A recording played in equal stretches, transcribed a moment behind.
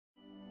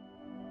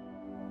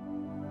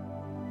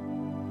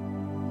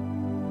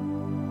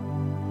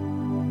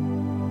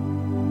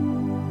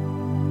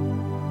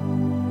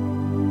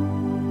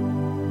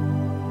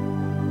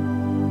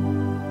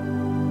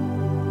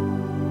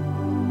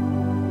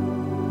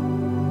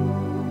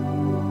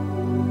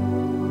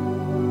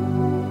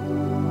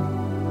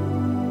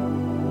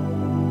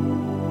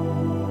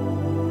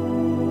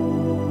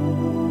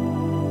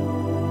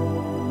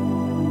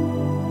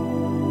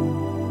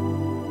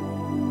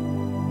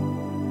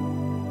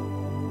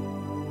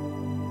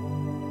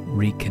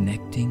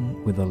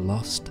Reconnecting with a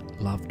Lost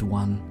Loved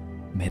One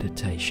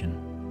meditation.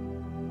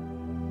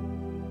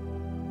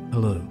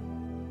 Hello,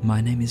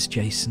 my name is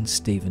Jason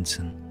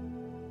Stephenson,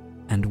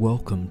 and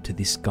welcome to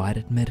this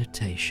guided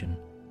meditation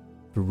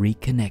for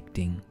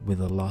reconnecting with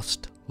a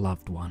lost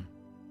loved one.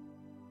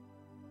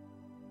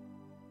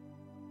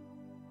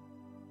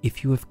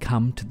 If you have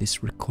come to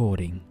this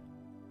recording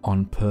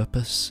on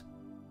purpose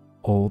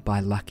or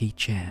by lucky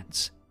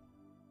chance,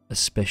 a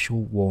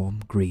special warm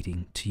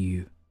greeting to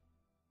you.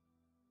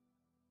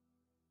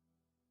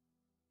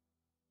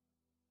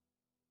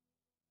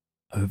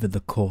 Over the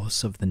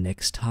course of the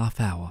next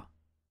half hour,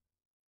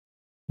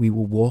 we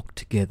will walk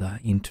together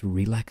into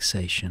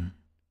relaxation,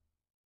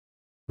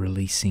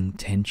 releasing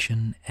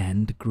tension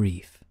and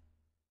grief,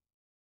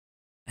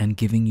 and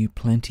giving you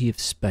plenty of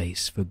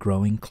space for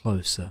growing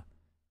closer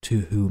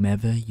to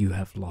whomever you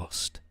have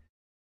lost.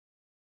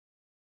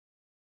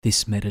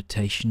 This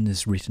meditation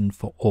is written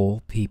for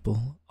all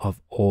people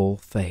of all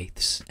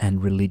faiths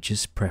and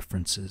religious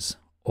preferences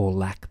or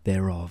lack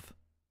thereof,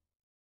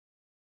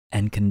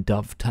 and can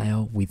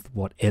dovetail with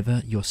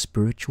whatever your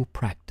spiritual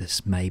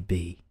practice may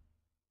be.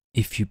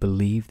 If you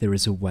believe there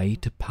is a way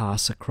to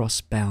pass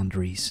across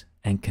boundaries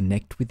and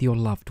connect with your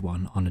loved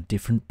one on a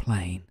different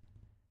plane,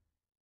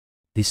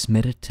 this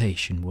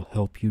meditation will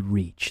help you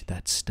reach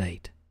that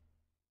state.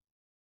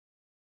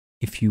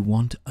 If you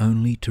want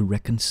only to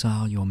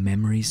reconcile your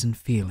memories and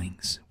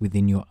feelings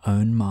within your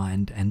own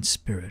mind and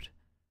spirit,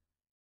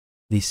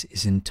 this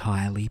is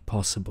entirely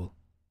possible.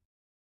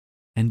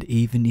 And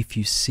even if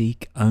you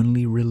seek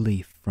only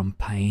relief from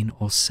pain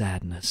or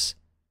sadness,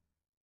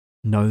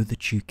 know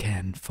that you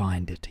can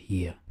find it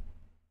here.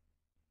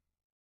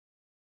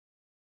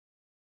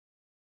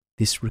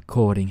 This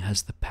recording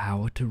has the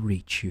power to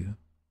reach you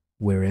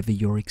wherever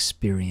your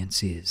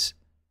experience is,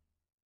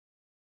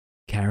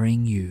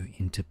 carrying you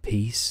into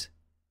peace,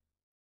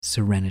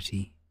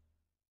 serenity,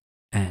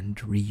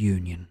 and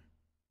reunion.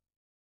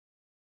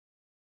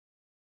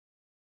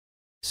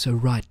 So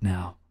right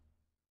now,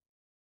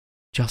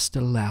 just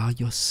allow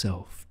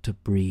yourself to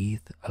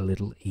breathe a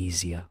little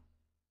easier,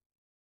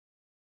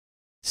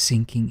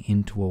 sinking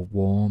into a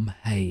warm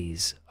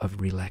haze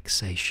of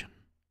relaxation.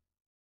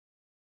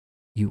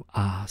 You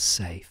are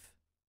safe.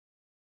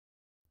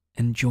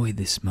 Enjoy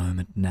this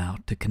moment now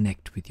to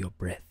connect with your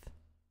breath.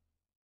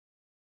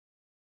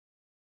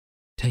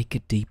 Take a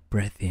deep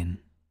breath in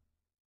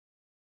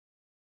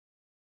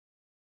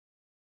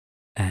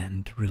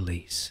and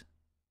release,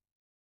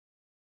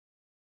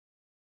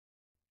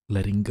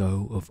 letting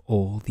go of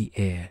all the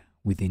air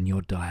within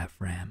your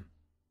diaphragm.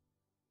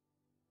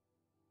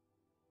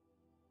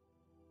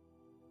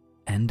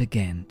 And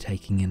again,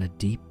 taking in a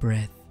deep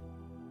breath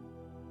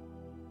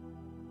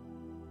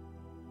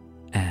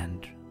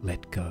and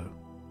let go.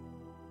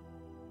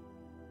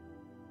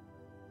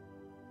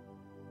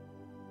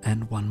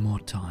 And one more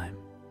time,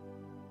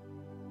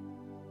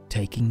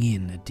 taking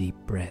in a deep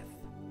breath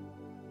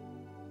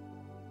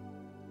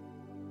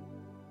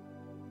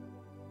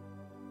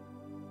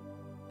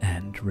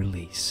and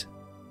release.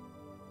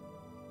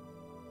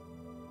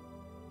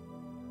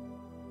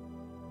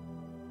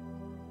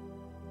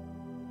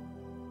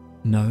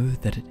 Know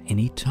that at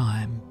any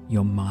time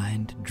your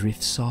mind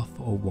drifts off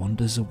or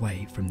wanders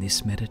away from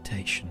this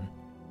meditation,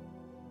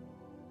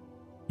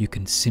 you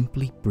can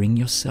simply bring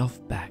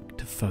yourself back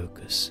to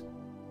focus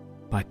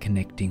by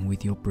connecting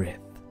with your breath.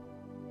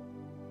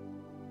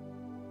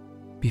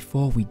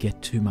 Before we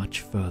get too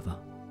much further,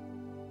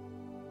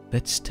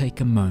 let's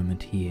take a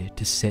moment here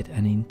to set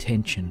an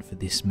intention for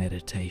this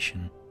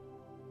meditation.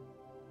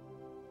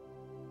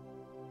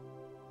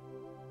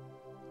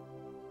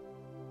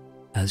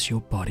 As your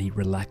body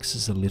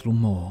relaxes a little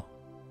more,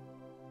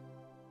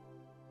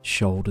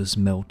 shoulders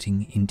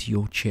melting into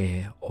your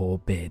chair or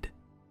bed,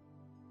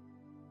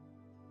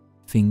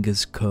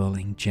 fingers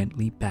curling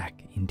gently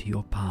back into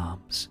your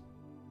palms,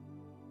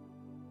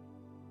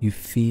 you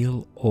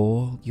feel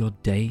all your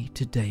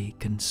day-to-day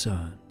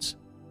concerns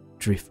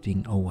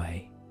drifting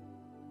away.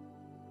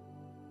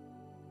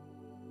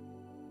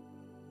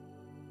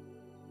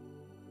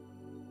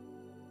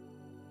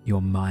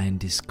 Your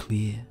mind is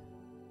clear.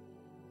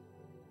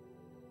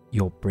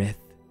 Your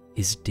breath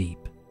is deep.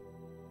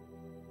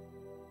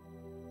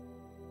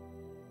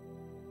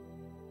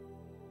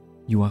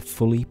 You are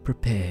fully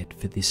prepared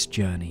for this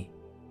journey,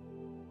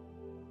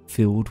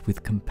 filled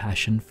with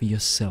compassion for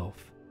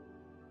yourself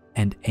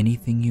and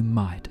anything you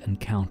might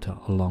encounter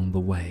along the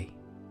way.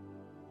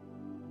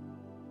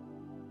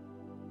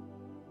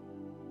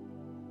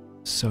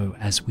 So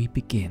as we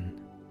begin,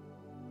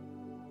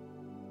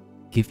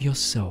 give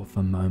yourself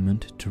a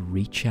moment to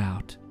reach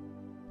out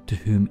to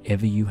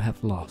whomever you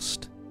have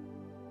lost,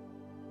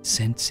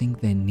 sensing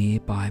their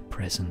nearby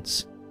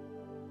presence,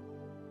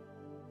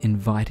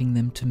 inviting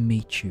them to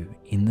meet you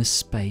in the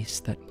space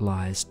that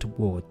lies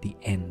toward the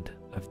end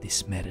of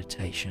this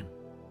meditation.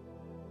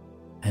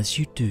 As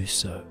you do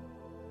so,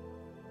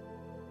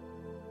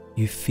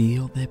 you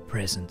feel their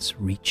presence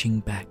reaching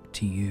back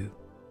to you,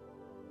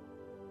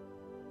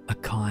 a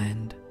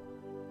kind,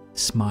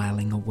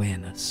 smiling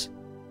awareness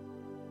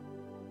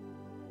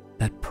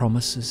that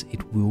promises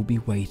it will be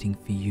waiting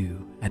for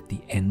you at the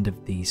end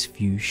of these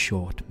few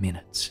short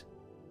minutes.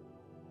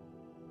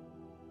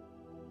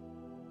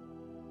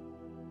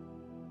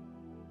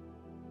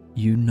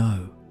 You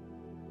know,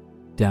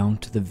 down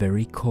to the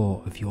very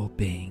core of your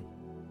being,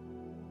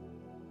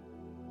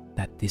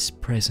 that this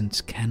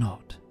presence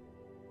cannot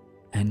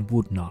and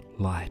would not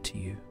lie to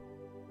you.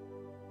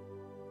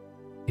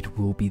 It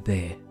will be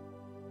there.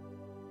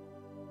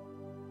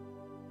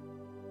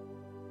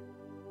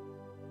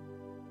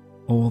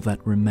 All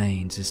that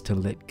remains is to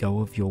let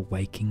go of your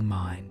waking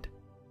mind,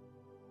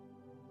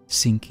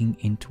 sinking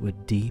into a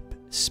deep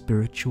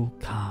spiritual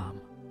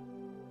calm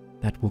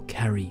that will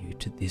carry you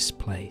to this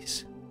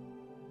place.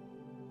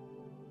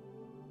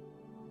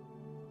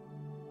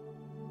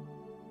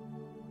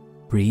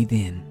 Breathe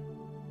in,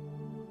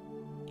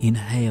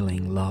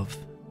 inhaling love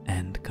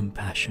and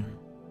compassion.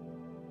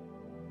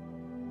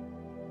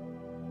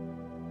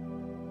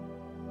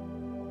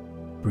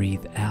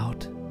 Breathe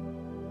out,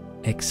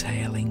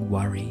 exhaling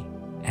worry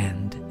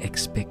and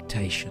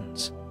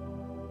expectations.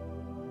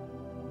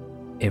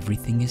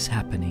 Everything is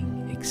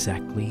happening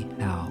exactly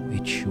how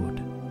it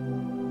should.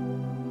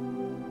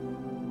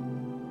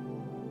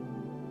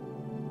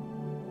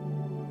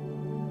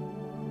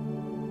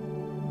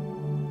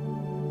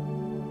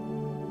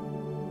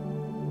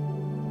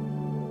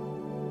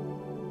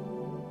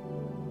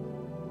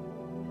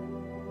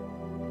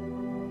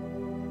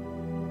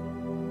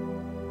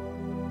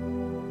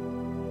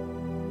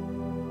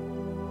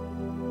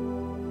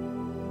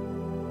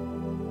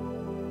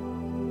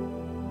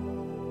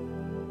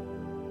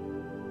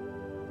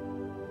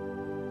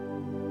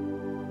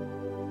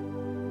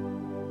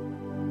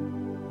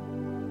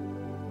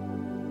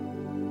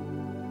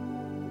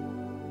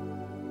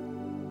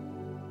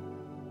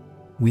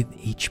 With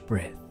each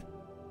breath,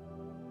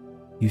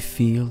 you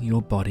feel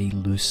your body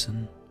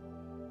loosen,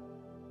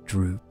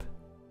 droop,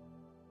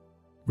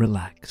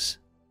 relax.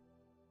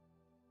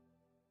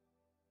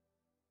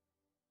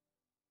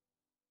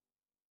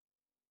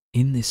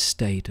 In this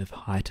state of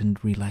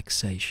heightened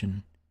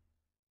relaxation,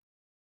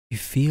 you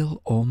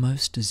feel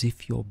almost as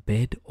if your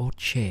bed or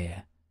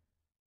chair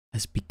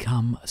has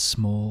become a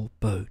small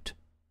boat,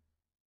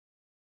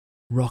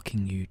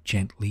 rocking you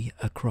gently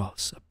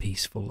across a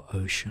peaceful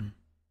ocean.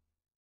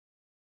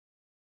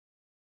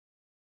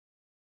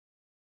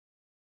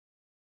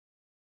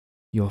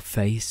 Your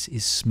face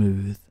is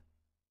smooth,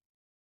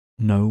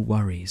 no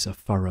worries are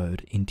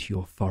furrowed into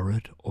your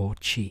forehead or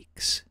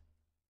cheeks.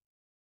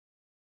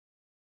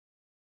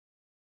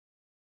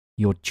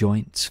 Your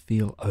joints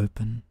feel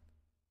open,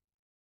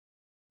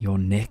 your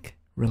neck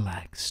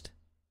relaxed.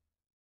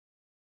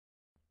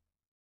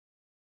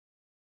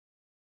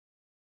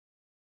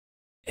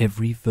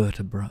 Every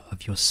vertebra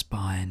of your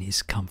spine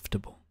is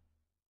comfortable,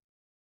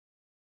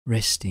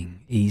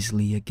 resting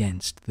easily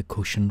against the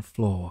cushioned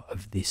floor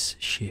of this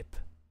ship.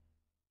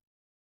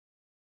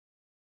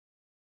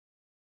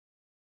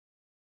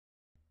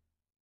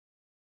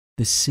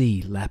 The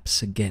sea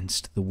laps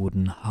against the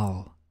wooden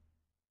hull,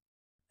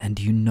 and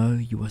you know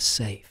you are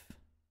safe.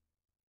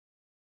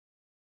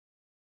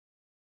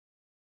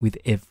 With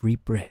every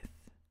breath,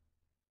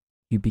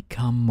 you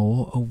become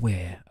more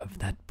aware of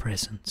that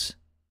presence,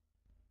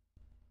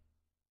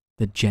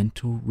 the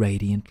gentle,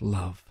 radiant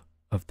love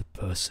of the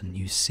person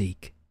you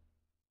seek.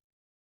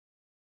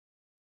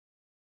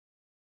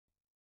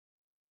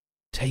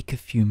 Take a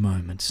few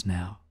moments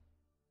now,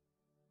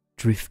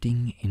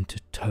 drifting into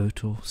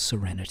total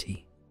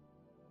serenity,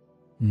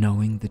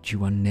 knowing that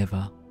you are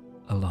never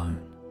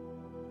alone.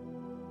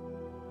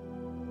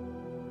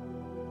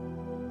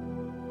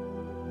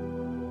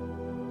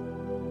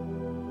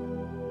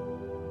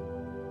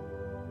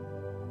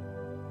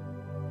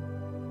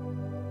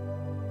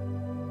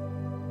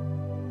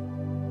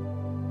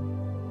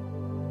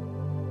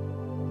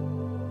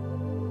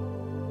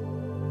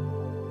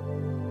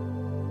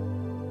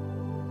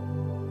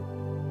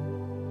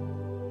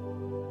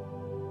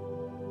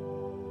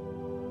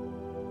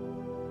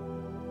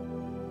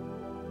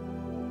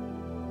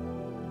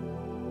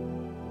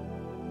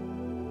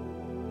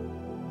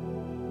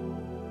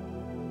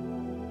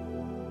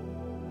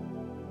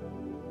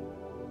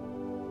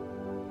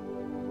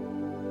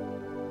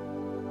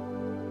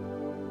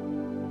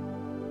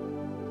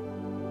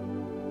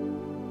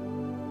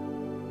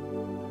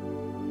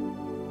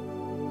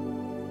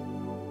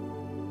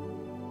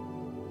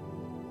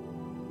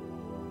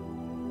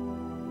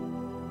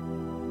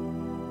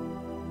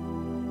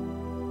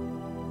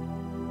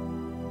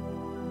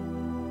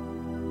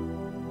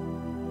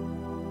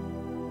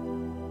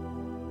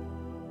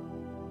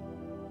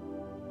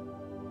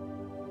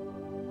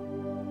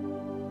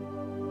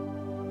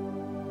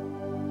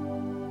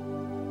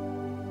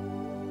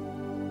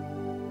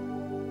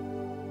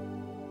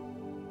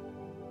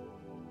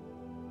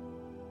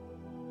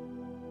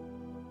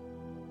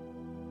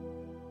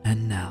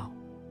 And now,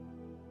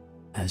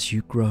 as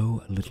you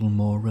grow a little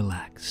more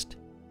relaxed,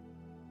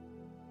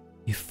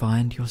 you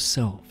find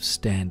yourself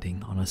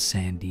standing on a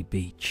sandy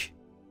beach.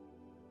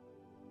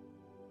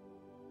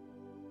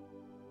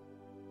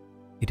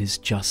 It is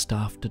just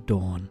after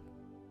dawn,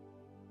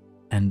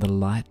 and the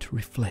light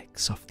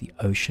reflects off the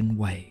ocean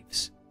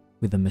waves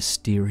with a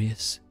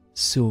mysterious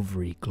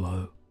silvery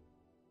glow.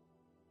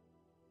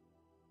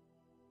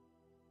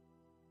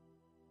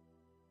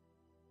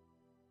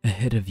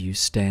 Ahead of you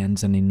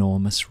stands an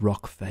enormous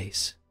rock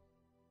face,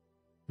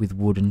 with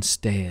wooden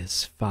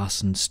stairs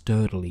fastened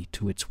sturdily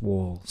to its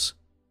walls.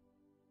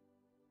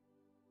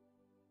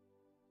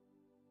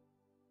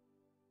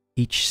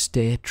 Each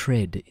stair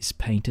tread is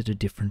painted a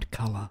different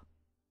colour,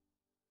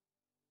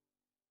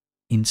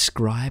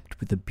 inscribed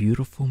with a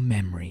beautiful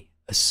memory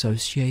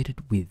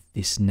associated with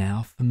this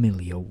now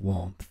familiar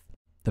warmth,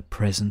 the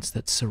presence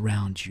that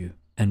surrounds you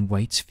and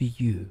waits for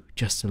you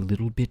just a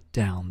little bit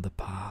down the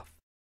path.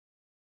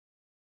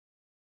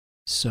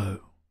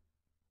 So,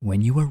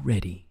 when you are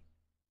ready,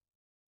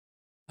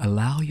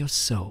 allow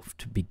yourself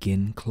to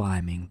begin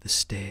climbing the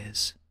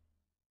stairs,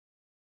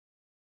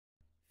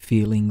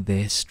 feeling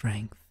their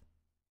strength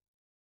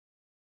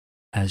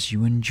as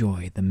you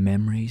enjoy the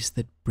memories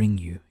that bring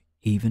you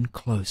even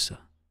closer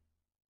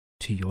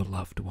to your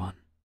loved one.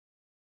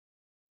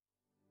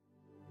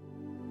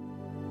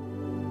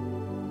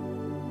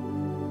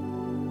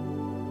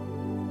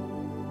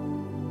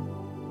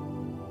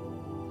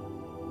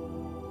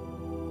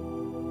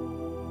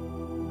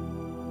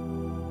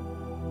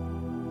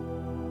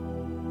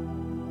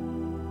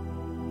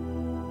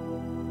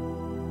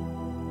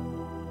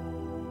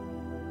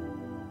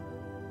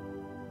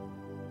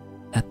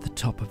 At the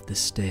top of the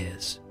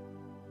stairs,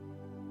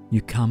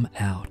 you come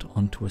out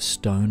onto a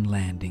stone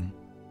landing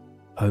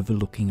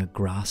overlooking a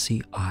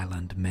grassy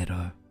island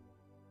meadow.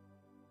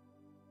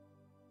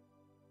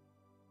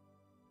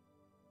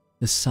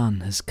 The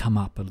sun has come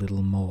up a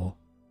little more,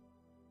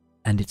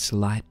 and its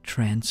light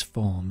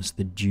transforms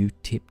the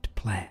dew-tipped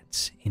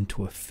plants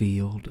into a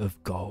field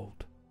of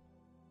gold.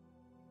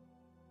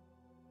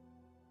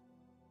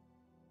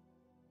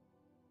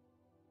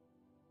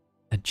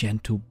 A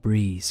gentle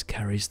breeze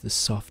carries the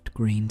soft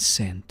green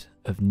scent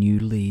of new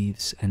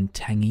leaves and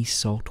tangy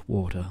salt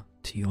water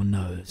to your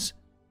nose.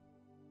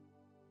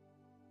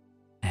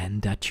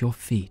 And at your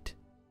feet,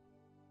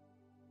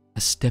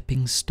 a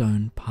stepping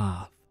stone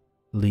path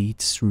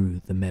leads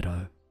through the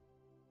meadow.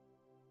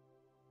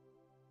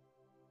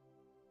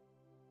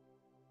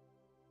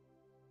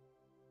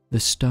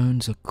 The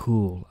stones are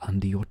cool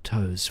under your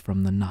toes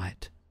from the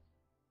night,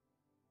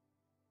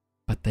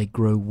 but they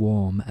grow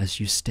warm as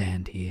you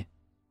stand here.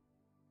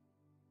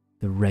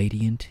 The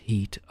radiant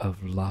heat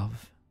of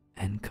love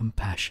and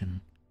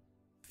compassion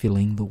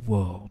filling the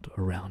world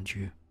around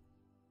you.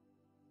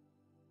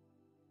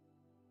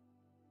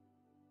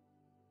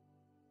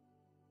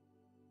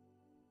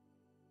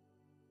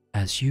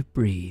 As you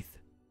breathe,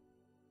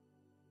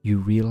 you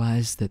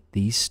realize that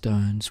these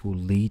stones will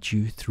lead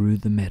you through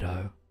the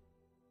meadow,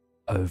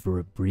 over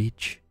a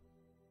bridge,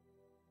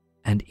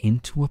 and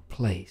into a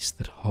place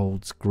that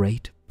holds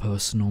great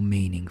personal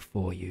meaning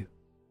for you,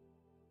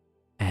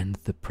 and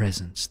the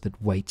presence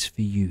that waits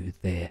for you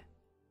there.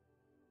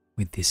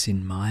 With this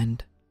in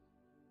mind,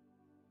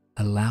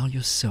 allow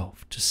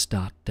yourself to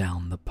start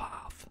down the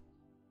path,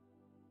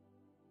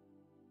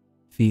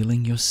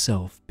 feeling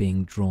yourself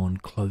being drawn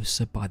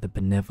closer by the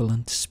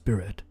benevolent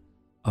spirit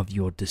of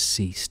your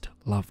deceased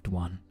loved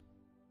one,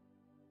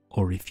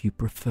 or if you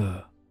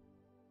prefer,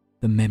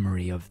 the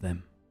memory of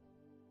them.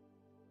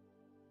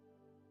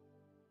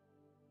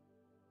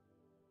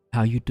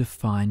 How you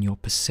define your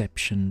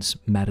perceptions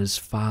matters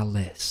far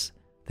less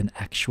than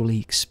actually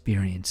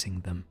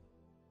experiencing them.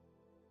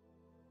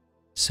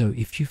 So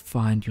if you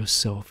find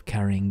yourself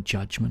carrying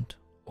judgment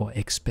or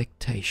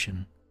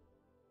expectation,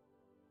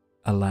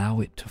 allow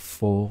it to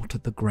fall to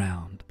the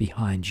ground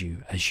behind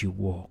you as you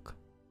walk.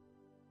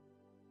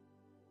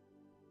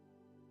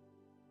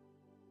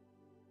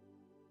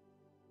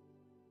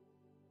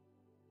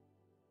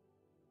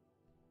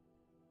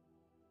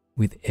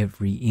 With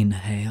every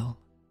inhale,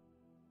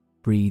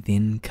 breathe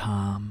in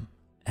calm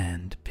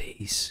and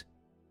peace.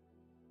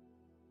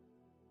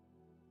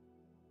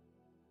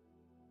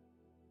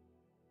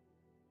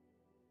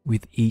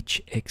 With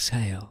each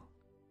exhale,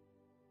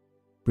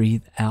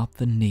 breathe out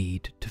the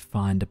need to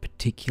find a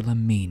particular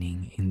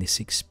meaning in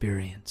this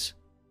experience.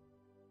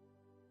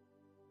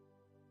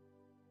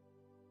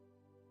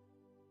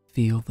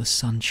 Feel the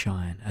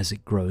sunshine as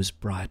it grows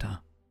brighter,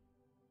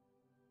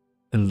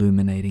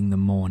 illuminating the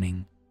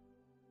morning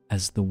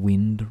as the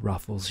wind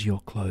ruffles your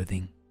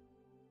clothing.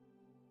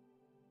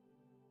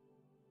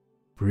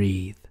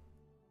 Breathe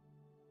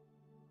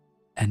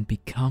and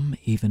become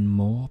even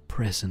more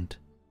present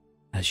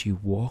as you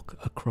walk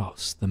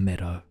across the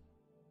meadow.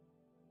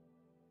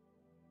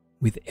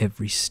 With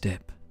every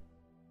step,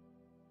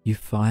 you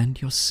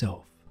find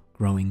yourself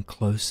growing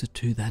closer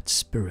to that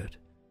spirit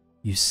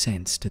you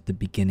sensed at the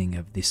beginning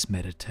of this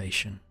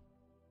meditation.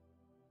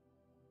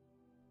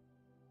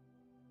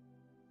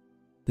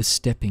 The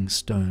stepping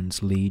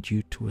stones lead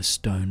you to a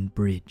stone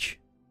bridge,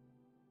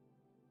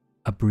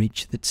 a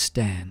bridge that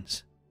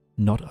stands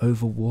not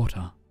over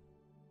water,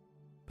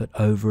 but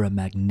over a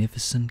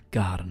magnificent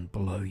garden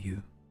below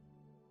you.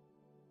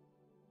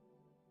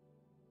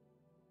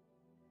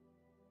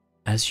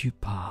 as you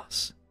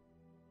pass,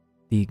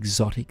 the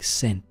exotic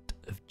scent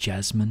of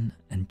jasmine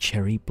and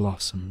cherry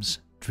blossoms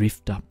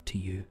drift up to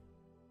you.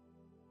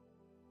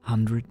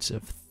 Hundreds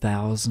of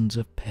thousands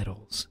of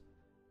petals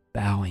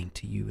bowing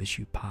to you as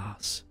you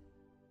pass,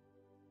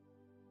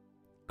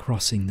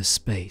 crossing the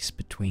space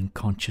between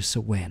conscious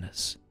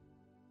awareness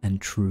and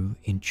true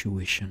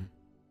intuition.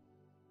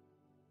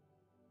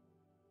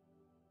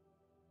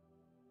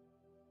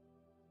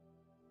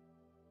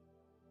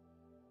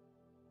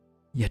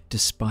 Yet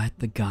despite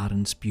the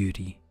garden's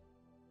beauty,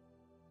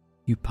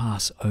 you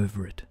pass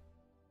over it,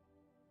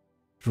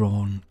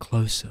 drawn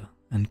closer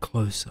and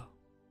closer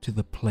to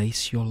the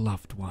place your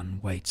loved one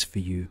waits for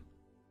you.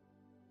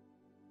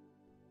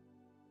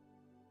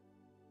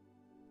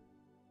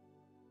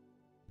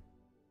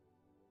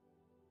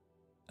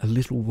 A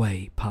little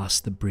way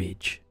past the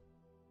bridge,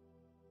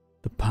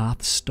 the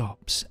path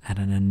stops at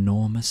an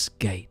enormous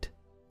gate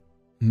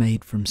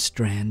made from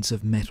strands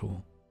of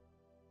metal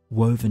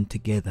woven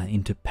together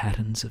into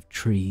patterns of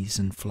trees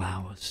and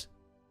flowers.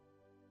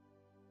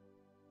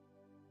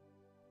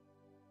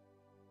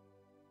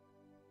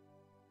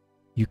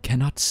 You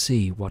cannot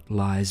see what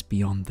lies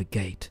beyond the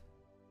gate,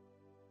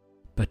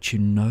 but you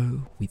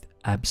know with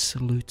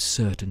absolute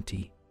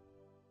certainty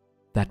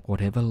that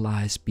whatever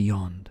lies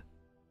beyond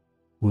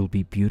will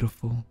be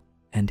beautiful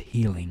and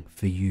healing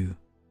for you.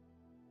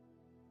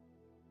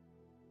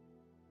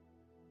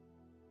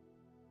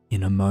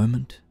 In a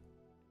moment,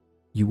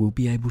 you will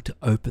be able to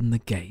open the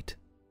gate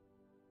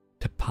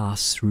to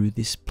pass through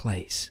this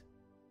place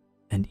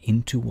and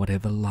into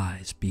whatever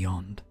lies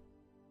beyond.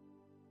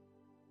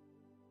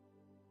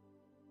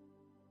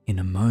 In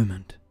a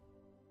moment,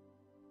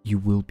 you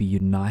will be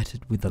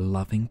united with a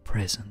loving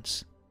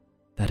presence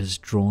that has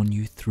drawn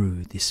you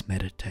through this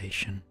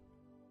meditation,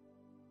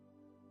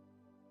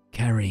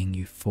 carrying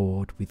you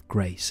forward with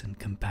grace and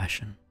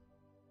compassion.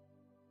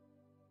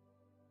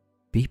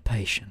 Be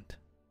patient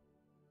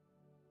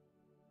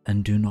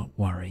and do not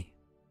worry.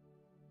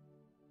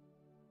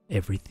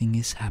 Everything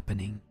is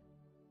happening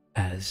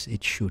as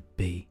it should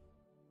be.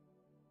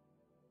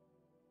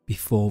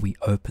 Before we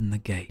open the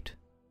gate,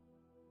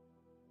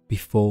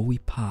 before we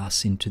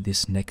pass into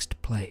this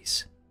next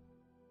place,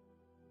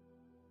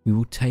 we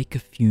will take a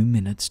few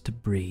minutes to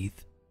breathe,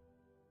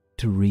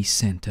 to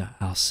recenter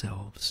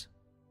ourselves.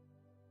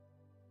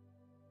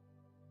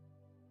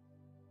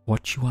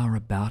 What you are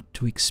about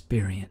to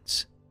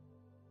experience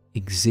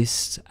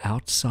exists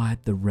outside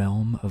the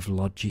realm of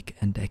logic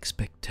and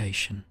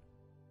expectation.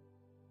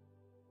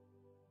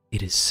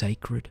 It is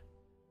sacred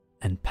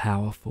and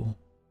powerful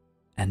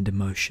and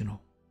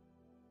emotional.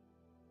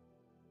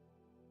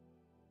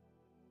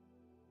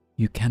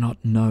 You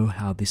cannot know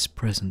how this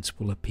presence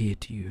will appear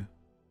to you,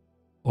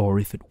 or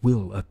if it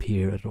will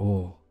appear at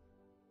all.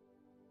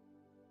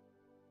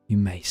 You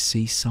may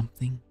see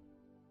something,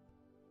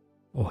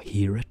 or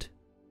hear it,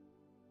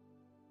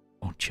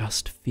 or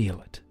just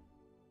feel it,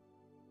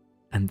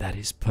 and that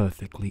is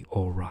perfectly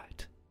all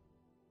right.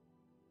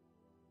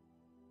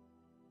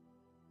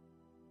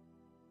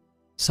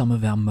 Some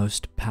of our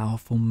most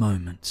powerful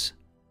moments,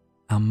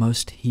 our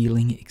most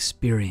healing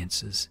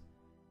experiences,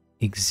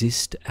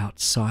 exist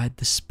outside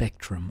the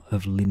spectrum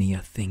of linear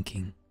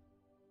thinking.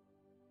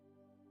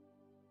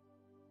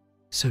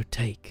 So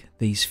take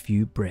these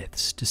few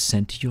breaths to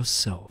center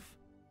yourself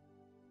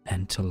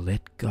and to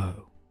let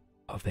go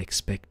of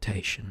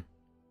expectation.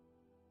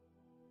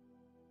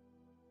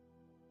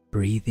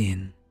 Breathe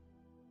in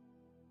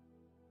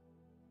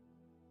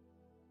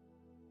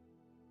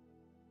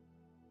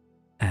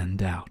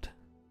and out.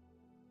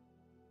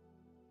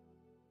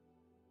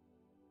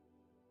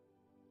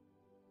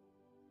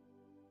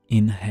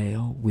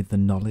 Inhale with the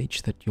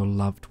knowledge that your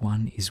loved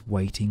one is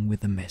waiting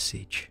with a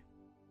message.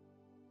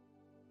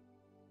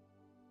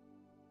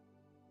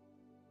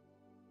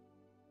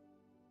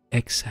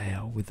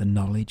 Exhale with the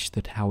knowledge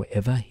that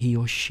however he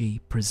or she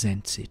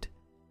presents it,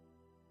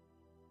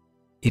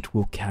 it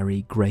will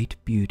carry great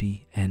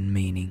beauty and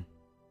meaning.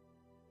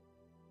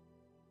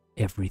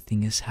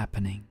 Everything is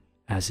happening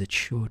as it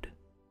should.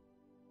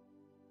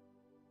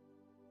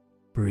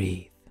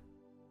 Breathe.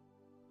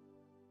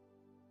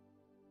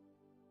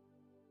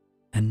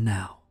 And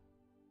now,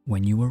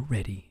 when you are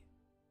ready,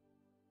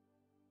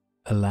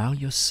 allow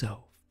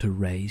yourself to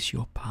raise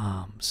your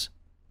palms,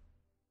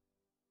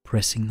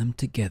 pressing them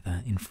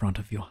together in front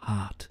of your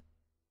heart.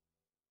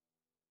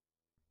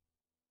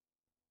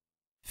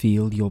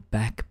 Feel your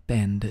back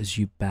bend as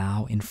you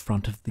bow in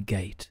front of the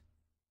gate,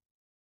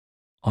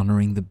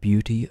 honoring the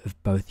beauty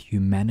of both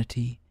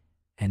humanity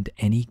and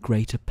any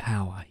greater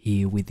power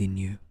here within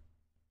you.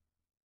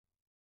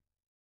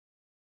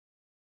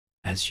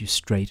 As you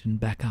straighten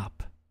back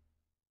up,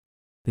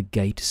 the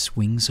gate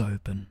swings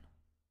open,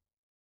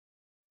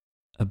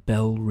 a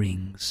bell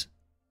rings,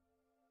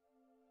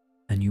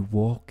 and you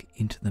walk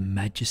into the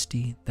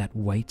majesty that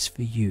waits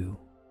for you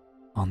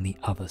on the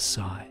other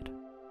side.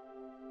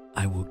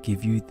 I will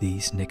give you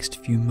these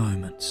next few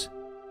moments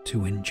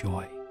to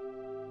enjoy.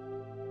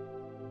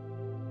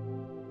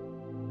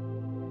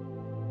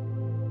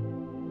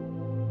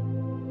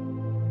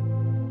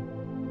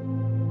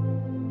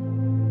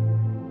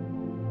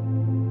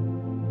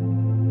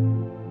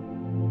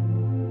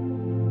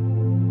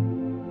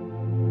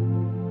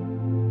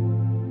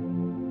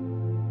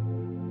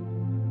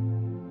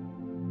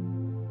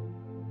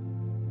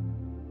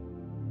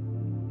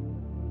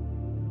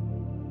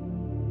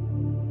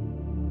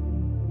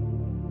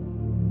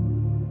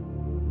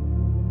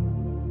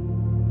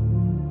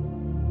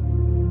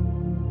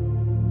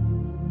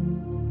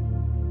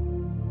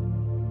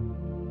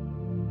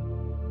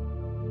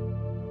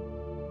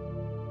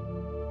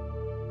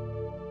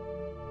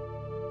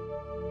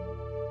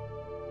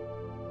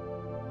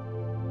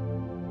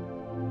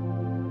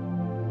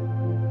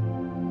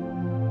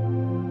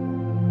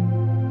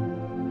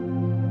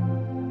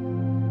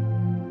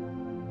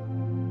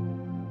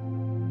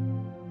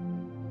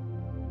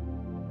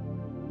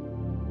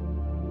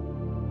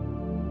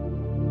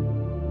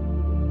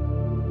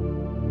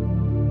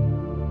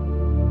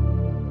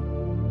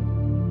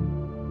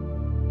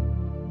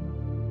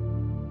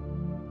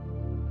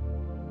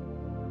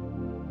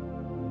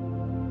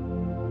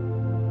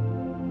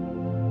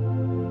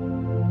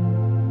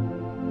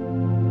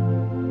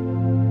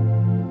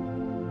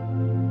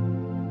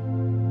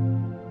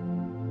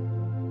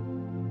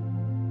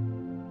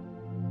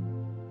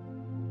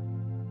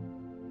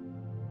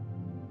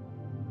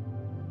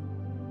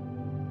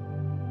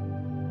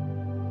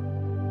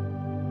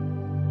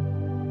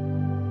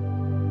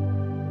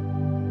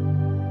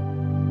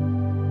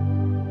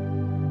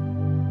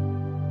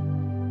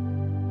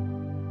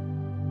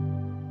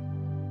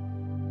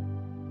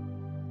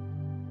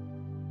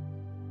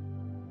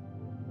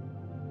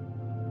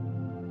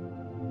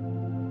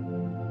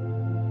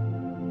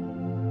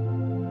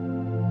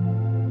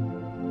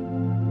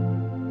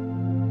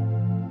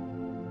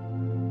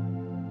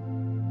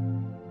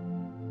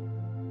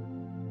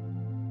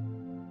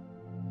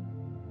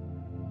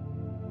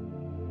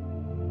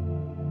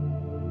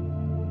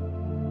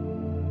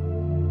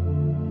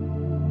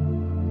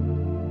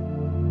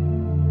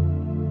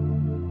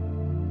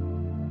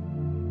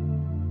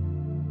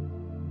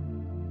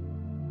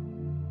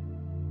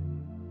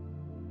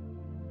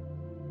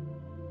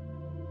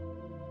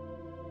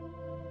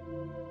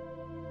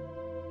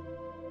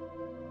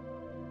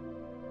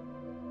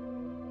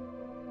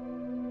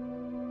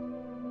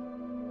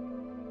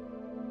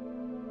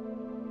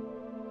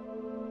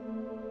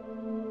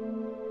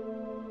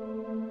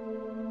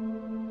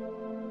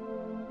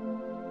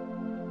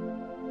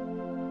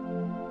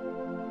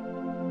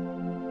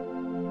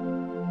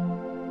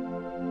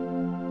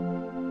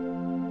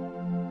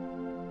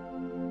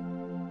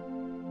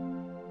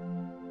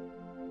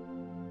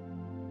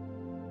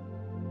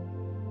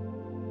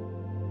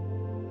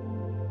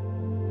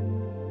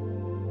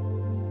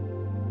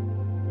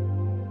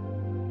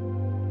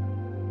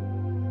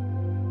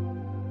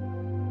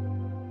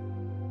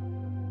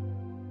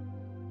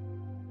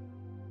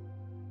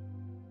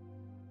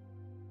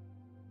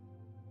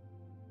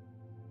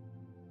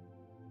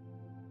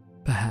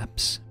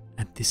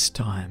 this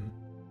time,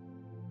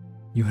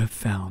 you have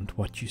found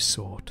what you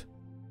sought.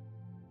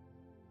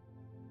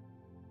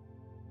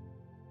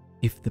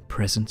 If the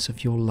presence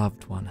of your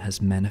loved one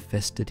has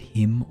manifested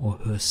him or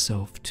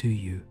herself to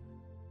you,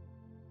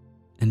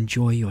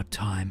 enjoy your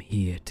time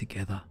here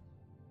together.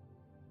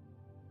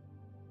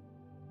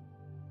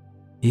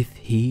 If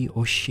he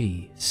or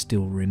she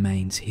still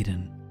remains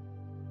hidden,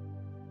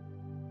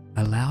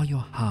 allow your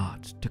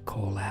heart to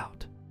call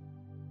out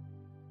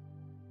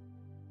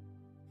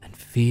and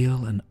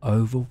feel an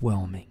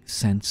overwhelming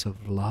sense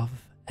of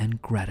love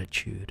and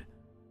gratitude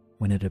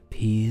when it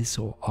appears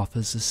or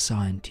offers a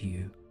sign to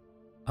you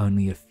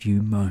only a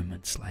few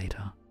moments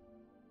later.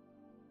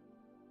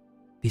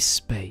 This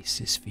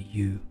space is for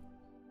you.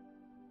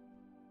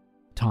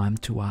 Time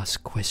to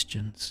ask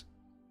questions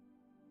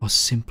or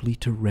simply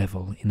to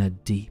revel in a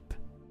deep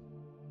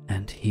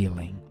and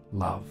healing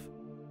love.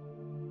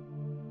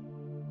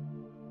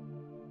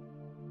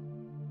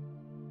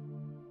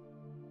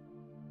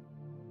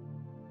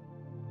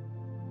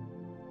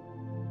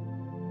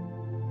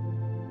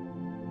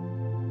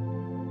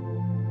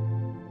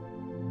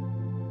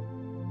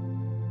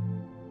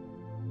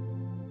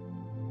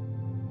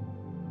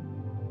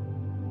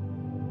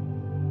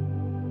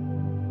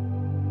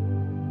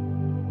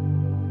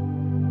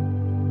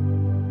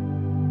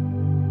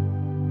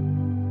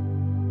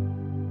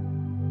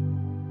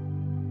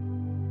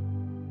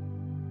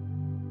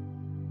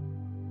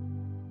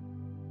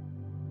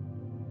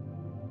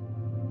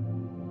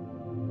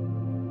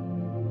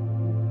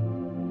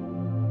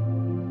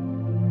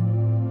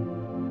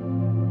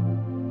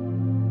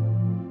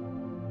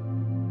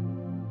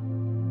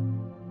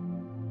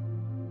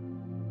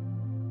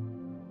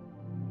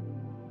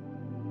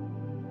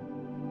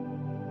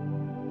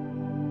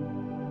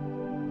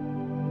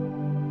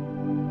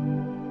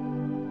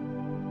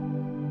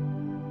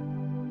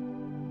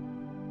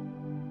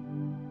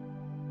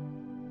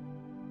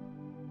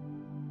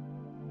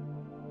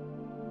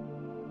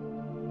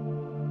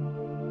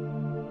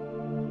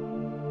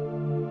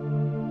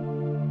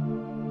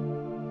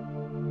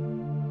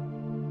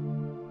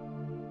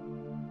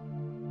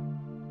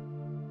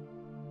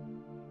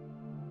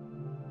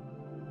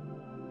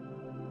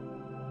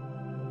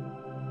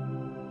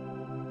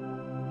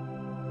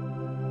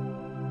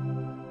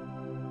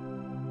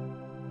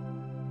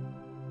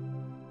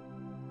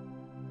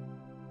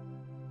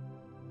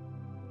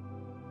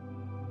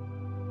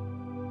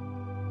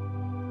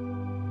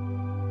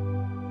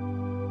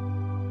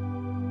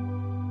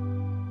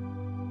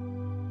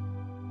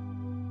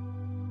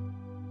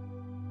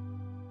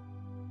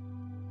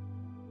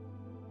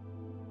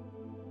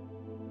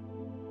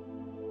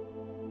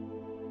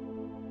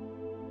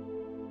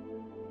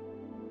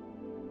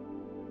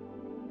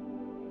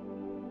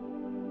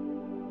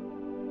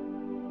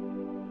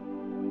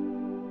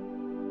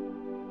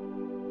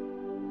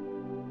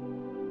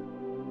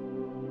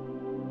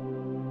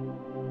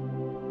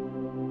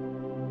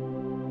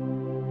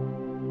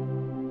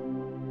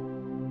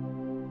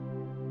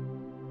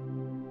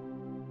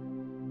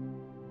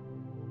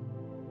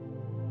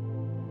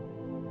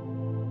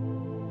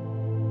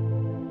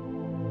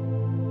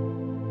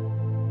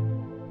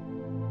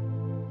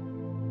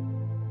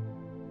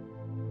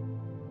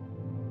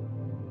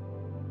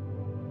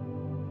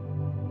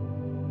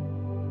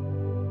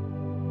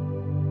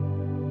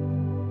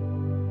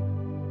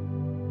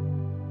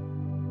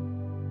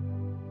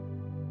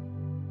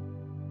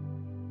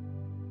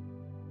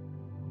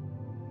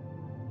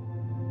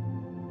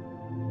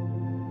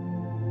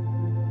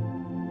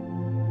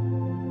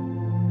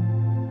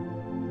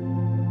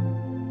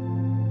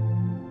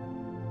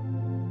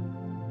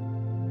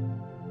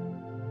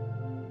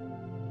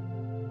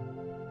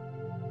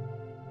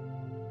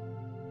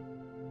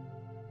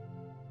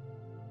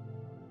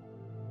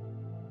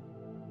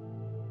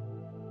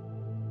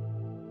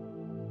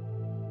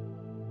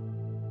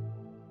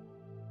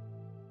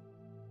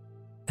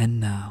 And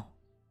now,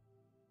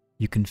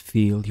 you can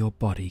feel your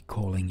body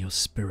calling your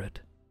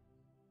spirit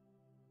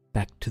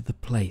back to the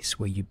place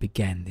where you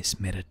began this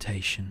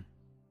meditation.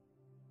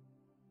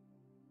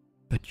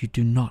 But you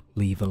do not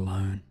leave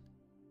alone.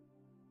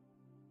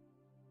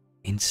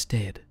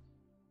 Instead,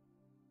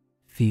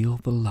 feel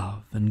the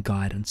love and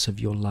guidance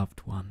of your loved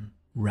one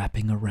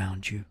wrapping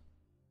around you,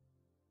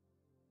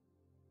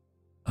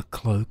 a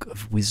cloak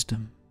of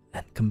wisdom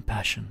and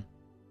compassion.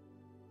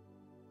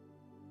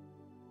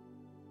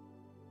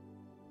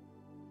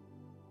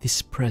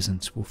 This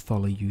presence will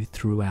follow you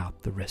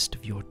throughout the rest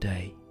of your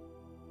day,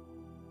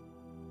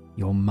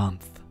 your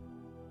month,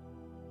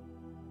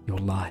 your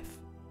life.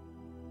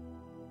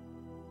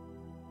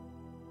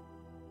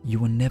 You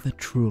were never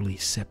truly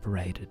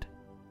separated,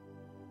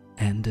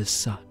 and as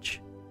such,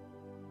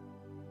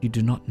 you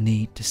do not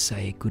need to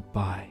say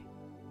goodbye,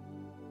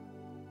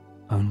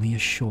 only a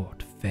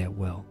short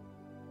farewell.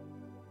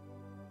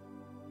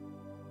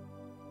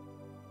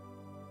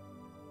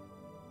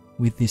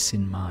 With this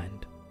in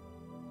mind,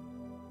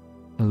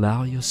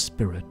 allow your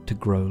spirit to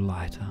grow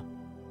lighter,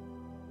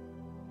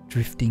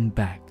 drifting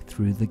back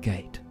through the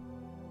gate,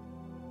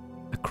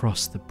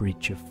 across the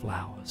bridge of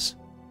flowers,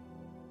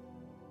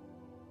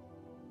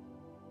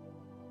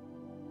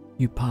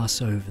 You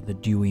pass over the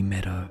dewy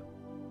meadow,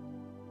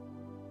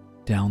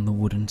 down the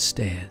wooden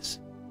stairs,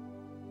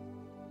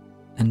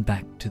 and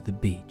back to the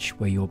beach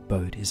where your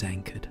boat is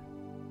anchored.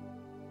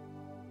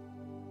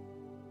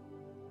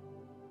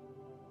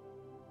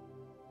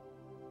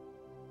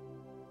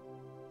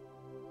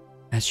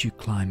 As you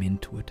climb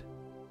into it,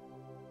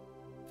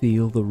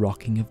 feel the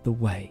rocking of the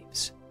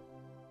waves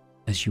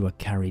as you are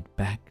carried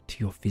back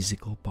to your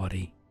physical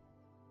body.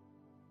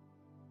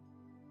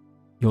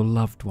 Your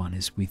loved one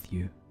is with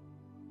you,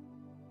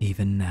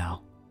 even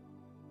now.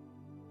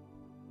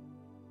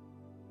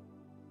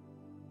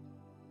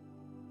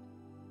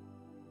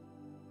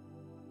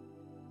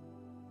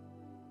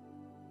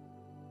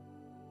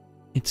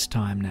 It's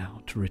time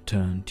now to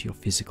return to your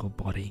physical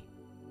body.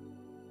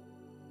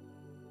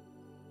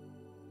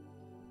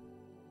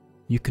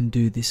 You can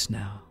do this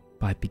now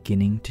by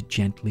beginning to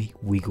gently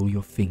wiggle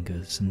your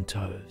fingers and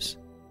toes,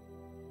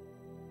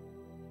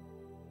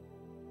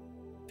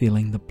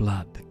 feeling the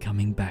blood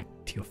coming back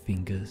to your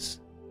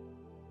fingers,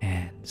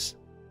 hands,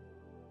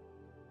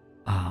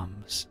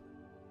 arms,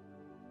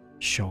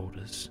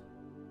 shoulders,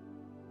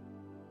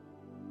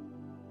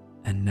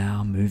 and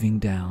now moving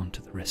down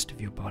to the rest of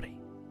your body,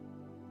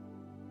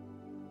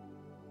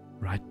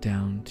 right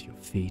down to your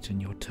feet and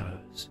your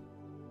toes.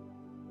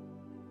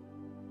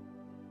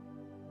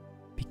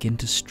 Begin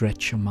to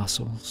stretch your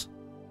muscles.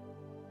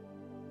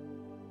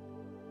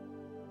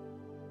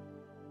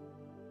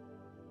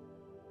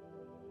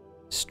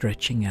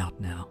 Stretching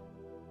out now,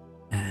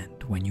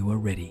 and when you are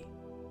ready,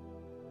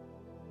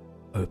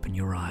 open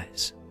your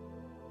eyes.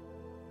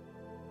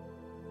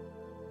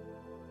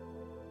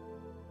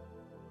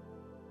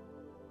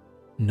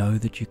 Know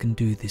that you can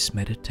do this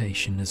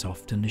meditation as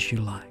often as you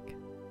like,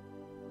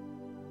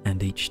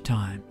 and each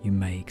time you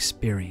may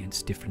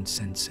experience different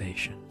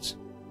sensations.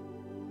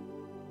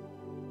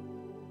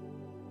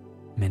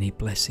 Many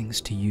blessings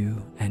to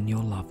you and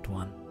your loved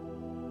one.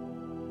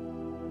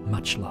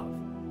 Much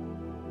love.